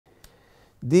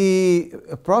The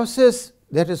process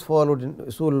that is followed in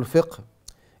usool fiqh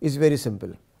is very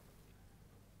simple.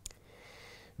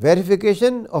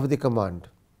 Verification of the command,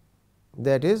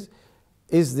 that is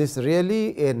this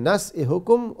really a nas, a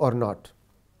hukum or not,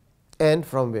 and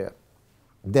from where.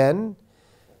 Then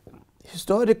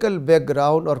historical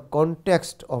background or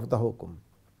context of the hukum,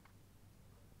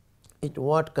 in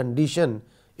what condition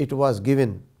it was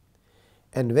given,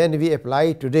 and when we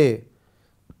apply today,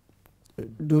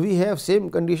 do we have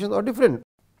same conditions or different.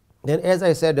 Then, as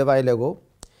I said a while ago,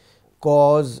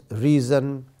 cause,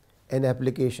 reason and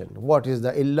application. What is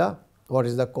the illah, what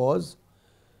is the cause,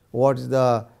 what is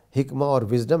the hikmah or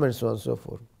wisdom, and so on and so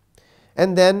forth.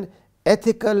 And then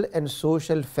ethical and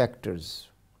social factors,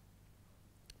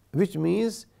 which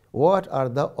means what are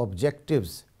the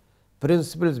objectives,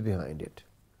 principles behind it.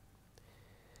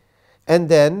 And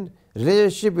then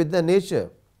relationship with the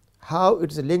nature, how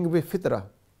it is linked with fitrah.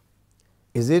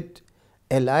 Is it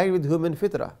aligned with human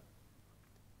fitrah?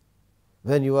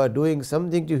 When you are doing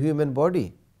something to human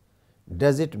body,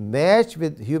 does it match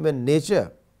with human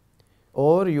nature,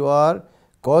 or you are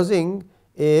causing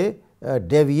a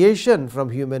deviation from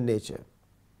human nature?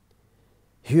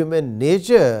 Human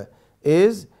nature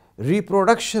is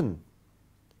reproduction.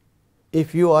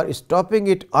 If you are stopping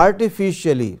it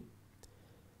artificially,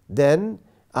 then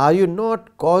are you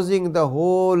not causing the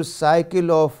whole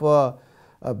cycle of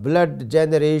blood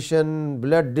generation,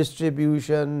 blood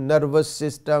distribution, nervous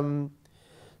system,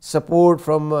 support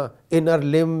from inner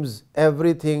limbs,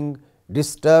 everything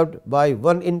disturbed by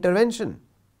one intervention?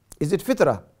 Is it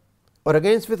fitrah or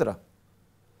against fitrah?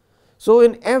 So,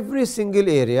 in every single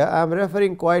area, I am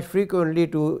referring quite frequently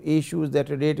to issues that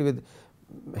relate with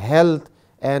health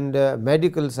and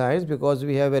medical science, because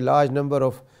we have a large number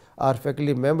of our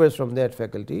faculty members from that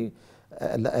faculty,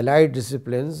 allied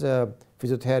disciplines,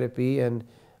 physiotherapy and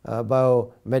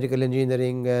biomedical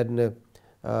engineering and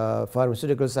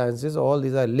pharmaceutical sciences, all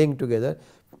these are linked together.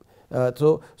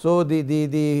 So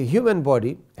the human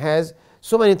body has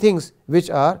so many things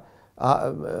which are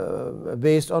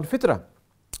based on fitrah.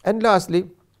 And lastly,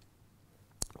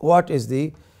 what is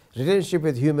the relationship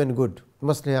with human good,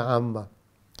 maslaha amma?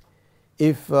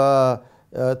 If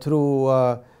through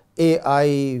AI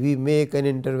we make an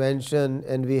intervention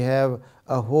and we have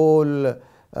a whole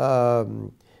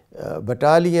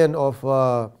battalion of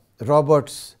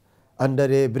robots under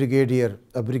a brigadier,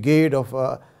 a brigade of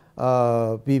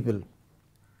people,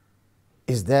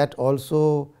 is that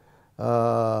also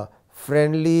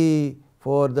friendly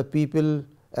for the people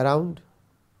around?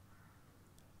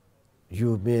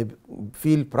 You may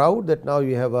feel proud that now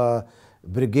you have a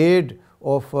brigade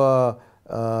of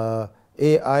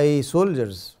AI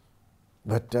soldiers,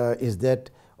 but is that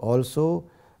also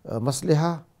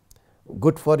maslihah,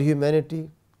 good for humanity?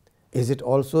 Is it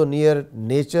also near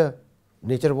nature?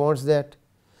 Nature wants that.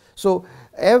 So,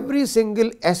 every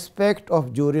single aspect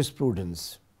of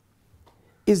jurisprudence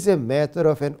is a matter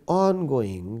of an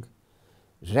ongoing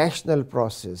rational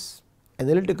process,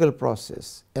 analytical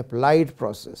process, applied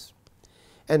process,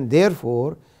 and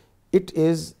therefore, it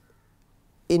is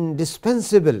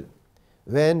indispensable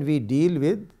when we deal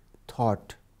with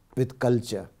thought, with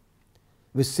culture,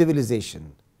 with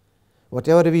civilization.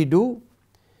 Whatever we do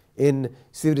in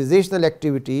civilizational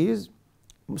activities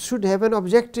should have an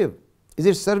objective. Is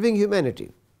it serving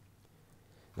humanity?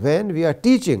 When we are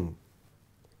teaching,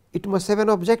 it must have an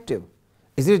objective.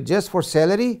 Is it just for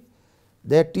salary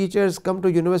that teachers come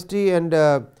to university and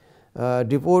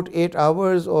devote 8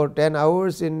 hours or 10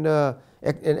 hours in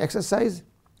exercise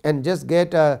and just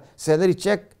get a salary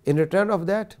check in return of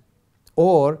that?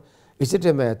 Or is it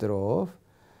a matter of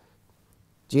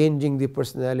changing the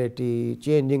personality,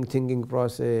 changing thinking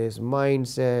process,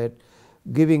 mindset,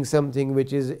 giving something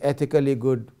which is ethically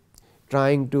good,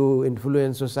 trying to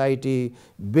influence society,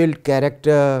 build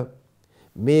character,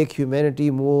 make humanity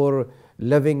more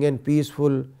loving and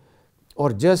peaceful,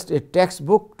 or just a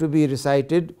textbook to be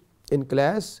recited in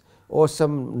class, or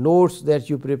some notes that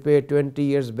you prepared 20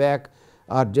 years back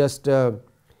are just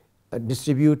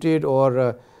distributed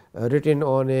or written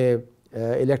on a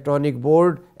electronic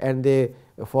board and they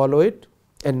follow it,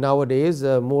 and nowadays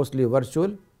mostly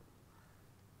virtual.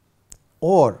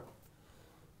 Or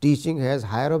teaching has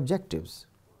higher objectives,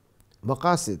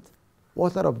 maqasid.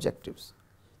 What are objectives?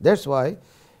 That is why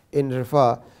in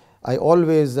Rifa I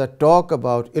always talk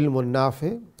about ilmun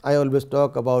nafi, I always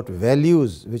talk about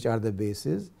values which are the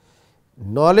basis.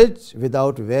 Knowledge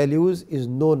without values is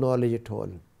no knowledge at all.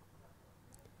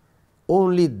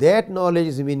 Only that knowledge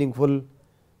is meaningful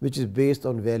which is based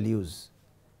on values.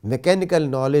 Mechanical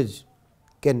knowledge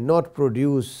cannot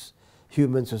produce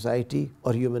human society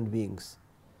or human beings.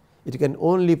 it can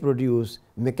only produce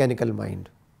mechanical mind.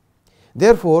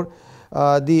 Therefore,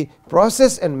 the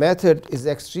process and method is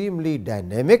extremely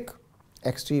dynamic,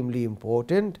 extremely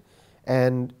important,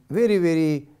 and very,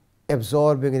 very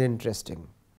absorbing and interesting.